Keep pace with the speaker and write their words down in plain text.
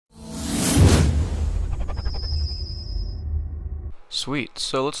Sweet.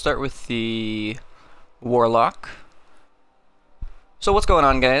 So let's start with the Warlock. So what's going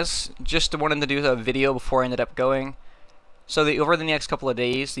on, guys? Just wanted to do a video before I ended up going. So over the next couple of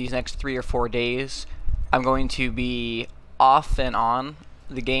days, these next 3 or 4 days, I'm going to be off and on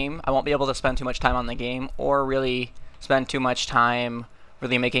the game. I won't be able to spend too much time on the game or really spend too much time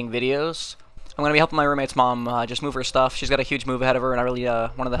really making videos. I'm going to be helping my roommate's mom just move her stuff. She's got a huge move ahead of her, and I really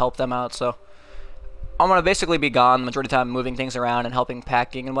wanted to help them out, so I'm going to basically be gone the majority of the time, moving things around and helping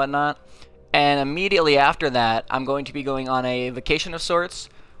packing and whatnot. And immediately after that, I'm going to be going on a vacation of sorts.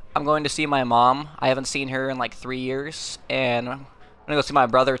 I'm going to see my mom. I haven't seen her in like 3 years, and I'm going to go see my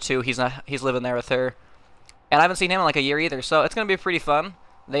brother too. He's living there with her. And I haven't seen him in like a year either, so it's going to be pretty fun.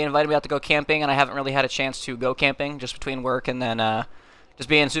 They invited me out to go camping, and I haven't really had a chance to go camping, just between work and then just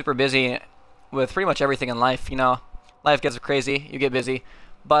being super busy with pretty much everything in life. You know, life gets crazy, you get busy.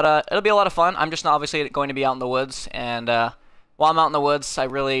 But it'll be a lot of fun. I'm just obviously going to be out in the woods, and while I'm out in the woods, I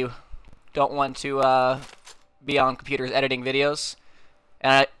really don't want to be on computers editing videos.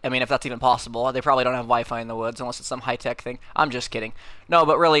 And I mean, if that's even possible, they probably don't have Wi-Fi in the woods unless it's some high-tech thing. I'm just kidding. No,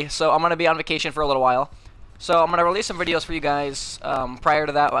 but really, so I'm going to be on vacation for a little while. So I'm going to release some videos for you guys prior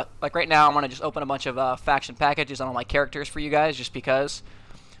to that. Like right now, I'm going to just open a bunch of faction packages on all my characters for you guys, just because.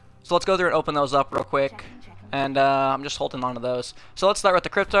 So let's go through and open those up real quick. And I'm just holding on to those. So let's start with the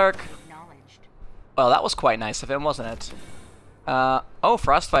Cryptarch. Well, that was quite nice of him, wasn't it? Oh,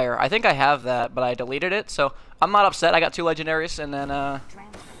 Frostfire. I think I have that, but I deleted it, so I'm not upset. I got 2 legendaries, and then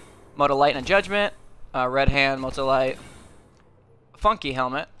Motolight and Judgment, Red Hand, Motolight, Funky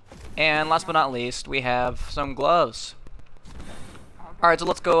Helmet, and last but not least, we have some gloves. Alright, so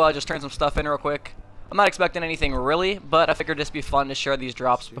let's go just turn some stuff in real quick. I'm not expecting anything really, but I figured it'd be fun to share these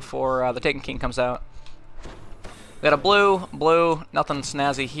drops before the Taken King comes out. We got a blue, nothing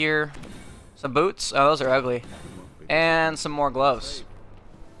snazzy here. Some boots, oh, those are ugly. And some more gloves.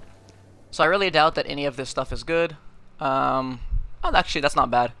 So I really doubt that any of this stuff is good. Oh, actually, that's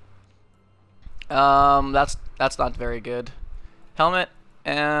not bad. That's not very good. Helmet,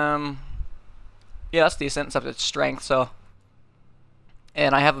 yeah, that's decent, except it's strength, so.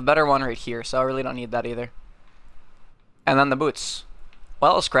 And I have a better one right here, so I really don't need that either. And then the boots.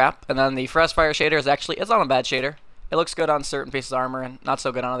 Well, it's crap. And then the Frostfire shader is actually, it's not a bad shader. It looks good on certain pieces of armor and not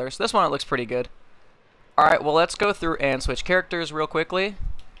so good on others. This one, it looks pretty good. Alright, well, let's go through and switch characters real quickly.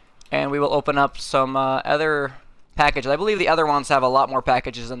 And we will open up some other packages. I believe the other ones have a lot more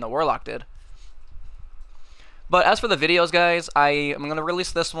packages than the Warlock did. But as for the videos, guys, I am going to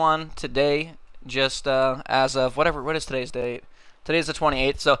release this one today, just as of what is today's date? Today's the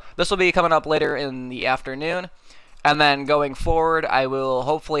 28th, so this will be coming up later in the afternoon. And then going forward, I will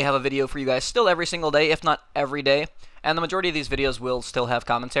hopefully have a video for you guys still every single day, if not every day. And the majority of these videos will still have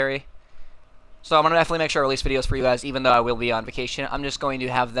commentary. So I'm going to definitely make sure I release videos for you guys, even though I will be on vacation. I'm just going to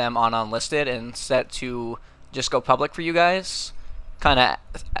have them on unlisted and set to just go public for you guys, kind of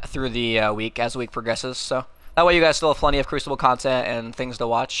through the week, as the week progresses. So that way you guys still have plenty of Crucible content and things to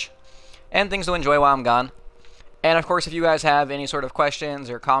watch, and things to enjoy while I'm gone. And of course, if you guys have any sort of questions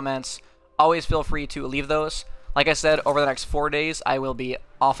or comments, always feel free to leave those. Like I said, over the next 4 days, I will be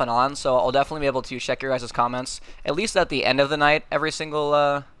off and on, so I'll definitely be able to check your guys' comments, at least at the end of the night, every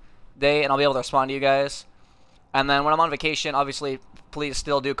single day, and I'll be able to respond to you guys. And then when I'm on vacation, obviously, please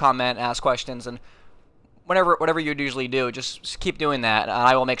still do comment, ask questions, and whatever you usually do, just keep doing that.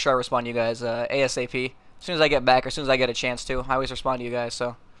 I will make sure I respond to you guys ASAP. As soon as I get back, or as soon as I get a chance to, I always respond to you guys,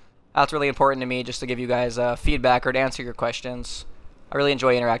 so that's really important to me, just to give you guys feedback or to answer your questions. I really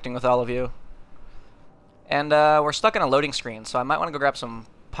enjoy interacting with all of you. And we're stuck in a loading screen, so I might want to go grab some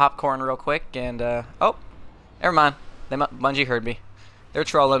popcorn real quick, and oh, never mind. Bungie heard me. They're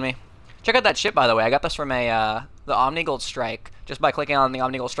trolling me. Check out that ship, by the way. I got this from the Omnigold Strike, just by clicking on the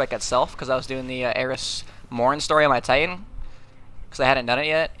Omnigold Strike itself, because I was doing the Eris Morn story on my Titan, because I hadn't done it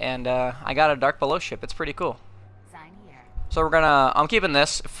yet, and I got a Dark Below ship. It's pretty cool. So I'm keeping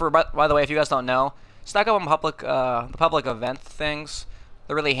this, by the way, if you guys don't know, stack up on the public event things.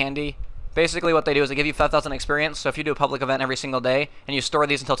 They're really handy. Basically what they do is they give you 5,000 experience, so if you do a public event every single day, and you store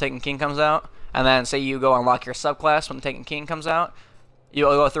these until Taken King comes out, and then say you go unlock your subclass when Taken King comes out,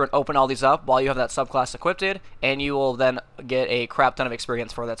 you'll go through and open all these up while you have that subclass equipped, and you will then get a crap ton of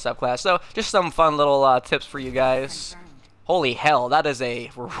experience for that subclass. So just some fun little tips for you guys. Holy hell, that is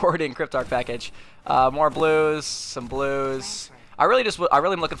a rewarding Cryptarch package. More blues, some blues. I really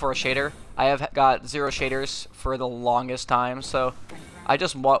am looking for a shader. I have got 0 shaders for the longest time, so I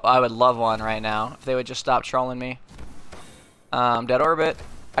would love one right now if they would just stop trolling me. Dead Orbit.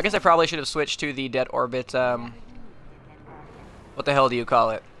 I guess I probably should have switched to the Dead Orbit. What the hell do you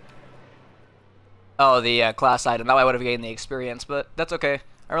call it? Oh, the class item. That way I would have gained the experience, but that's okay.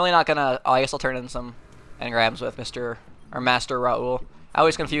 I'm really not gonna... Oh, I guess I'll turn in some engrams with Mr. or Master Raoul. I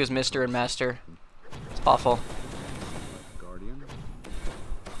always confuse Mr. and Master. It's awful.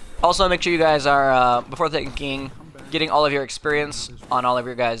 Also, make sure you guys are, before taking King, getting all of your experience on all of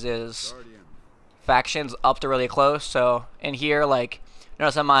your guys' factions up to really close. So, in here, like,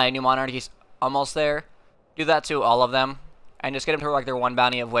 notice that my new monarchy's almost there. Do that to all of them, and just get them to like their one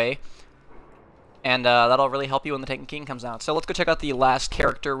bounty of way. And that'll really help you when the Taken King comes out. So let's go check out the last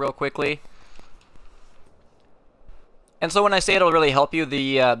character real quickly. And so when I say it'll really help you,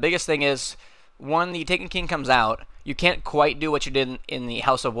 the biggest thing is when the Taken King comes out, you can't quite do what you did in the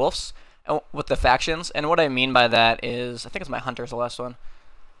House of Wolves with the factions. And what I mean by that is, I think it's my Hunter's the last one.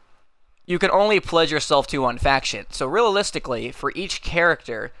 You can only pledge yourself to one faction. So realistically, for each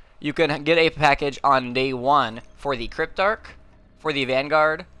character, you can get a package on day 1 for the Cryptarch, for the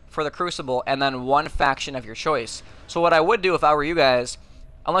Vanguard, for the Crucible, and then one faction of your choice. So what I would do if I were you guys,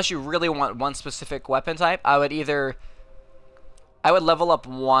 unless you really want one specific weapon type, I would level up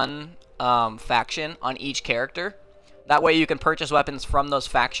one faction on each character. That way you can purchase weapons from those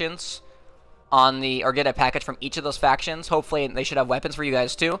factions or get a package from each of those factions. Hopefully they should have weapons for you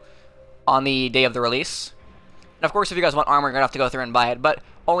guys too on the day of the release. And of course, if you guys want armor, you're gonna have to go through and buy it. But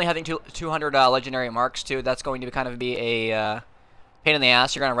only having 200 legendary marks too, that's going to kind of be a pain in the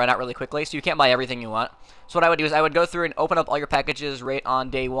ass. You're going to run out really quickly, so you can't buy everything you want. So what I would do is I would go through and open up all your packages right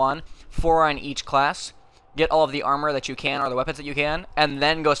on day 1, 4 on each class, get all of the armor that you can or the weapons that you can, and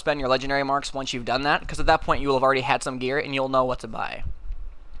then go spend your legendary marks once you've done that, because at that point you will have already had some gear and you'll know what to buy.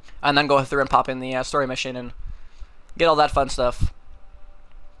 And then go through and pop in the story mission and get all that fun stuff.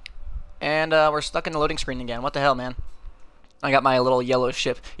 And we're stuck in the loading screen again. What the hell, man? I got my little yellow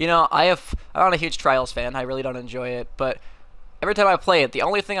ship. You know, I'm not a huge Trials fan. I really don't enjoy it, but every time I play it, the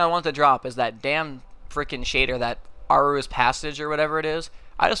only thing I want to drop is that damn freaking shader, that Aru's Passage or whatever it is.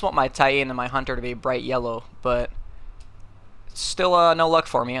 I just want my Titan and my Hunter to be bright yellow, but still no luck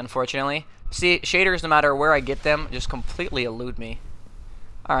for me, unfortunately. See, shaders, no matter where I get them, just completely elude me.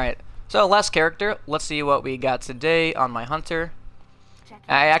 Alright, so last character. Let's see what we got today on my Hunter.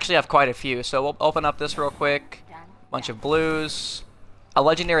 I actually have quite a few, so we'll open up this real quick. Bunch of blues. A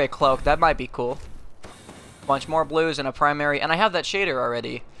legendary cloak, that might be cool. Bunch more blues and a primary, and I have that shader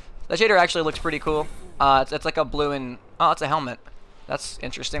already. That shader actually looks pretty cool. It's like a blue and... Oh, it's a helmet. That's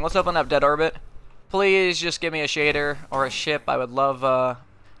interesting. Let's open up Dead Orbit. Please just give me a shader or a ship. I would love...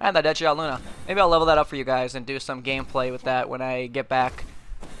 and that Deadshot Luna. Maybe I'll level that up for you guys and do some gameplay with that when I get back.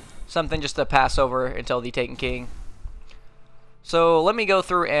 Something just to pass over until the Taken King. So let me go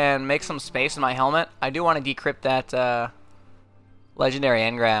through and make some space in my helmet. I do want to decrypt that legendary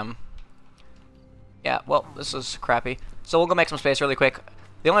engram. Yeah, well, this is crappy. So we'll go make some space really quick.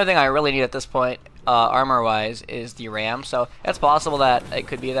 The only thing I really need at this point, armor-wise, is the RAM. So it's possible that it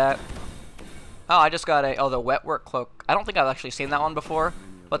could be that. Oh, I just got the Wetwork Cloak. I don't think I've actually seen that one before.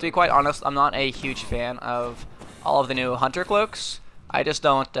 But to be quite honest, I'm not a huge fan of all of the new Hunter Cloaks. I just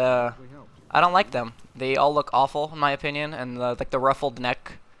don't, I don't like them. They all look awful, in my opinion, and like the ruffled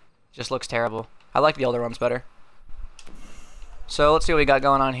neck just looks terrible. I like the older ones better. So let's see what we got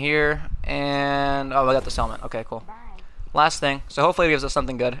going on here, and oh, we got this helmet. Okay, cool. Last thing. So hopefully it gives us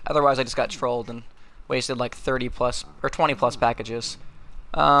something good. Otherwise, I just got trolled and wasted like 30 plus or 20 plus packages.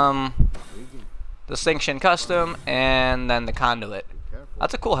 The Sanction Custom and then the Conduit.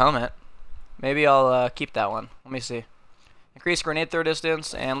 That's a cool helmet. Maybe I'll keep that one. Let me see. Increase grenade throw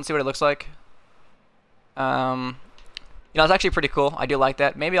distance, and let's see what it looks like. You know, it's actually pretty cool. I do like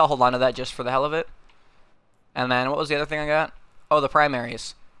that. Maybe I'll hold on to that just for the hell of it. And then what was the other thing I got? Oh, the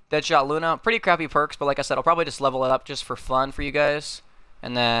primaries. Deadshot Luna. Pretty crappy perks, but like I said, I'll probably just level it up just for fun for you guys.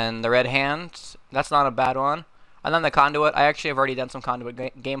 And then the Red Hand. That's not a bad one. And then the Conduit. I actually have already done some Conduit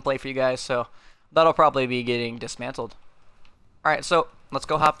gameplay for you guys, so that'll probably be getting dismantled. Alright, so let's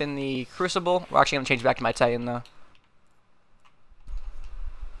go hop in the Crucible. We're actually going to change back to my Titan, though.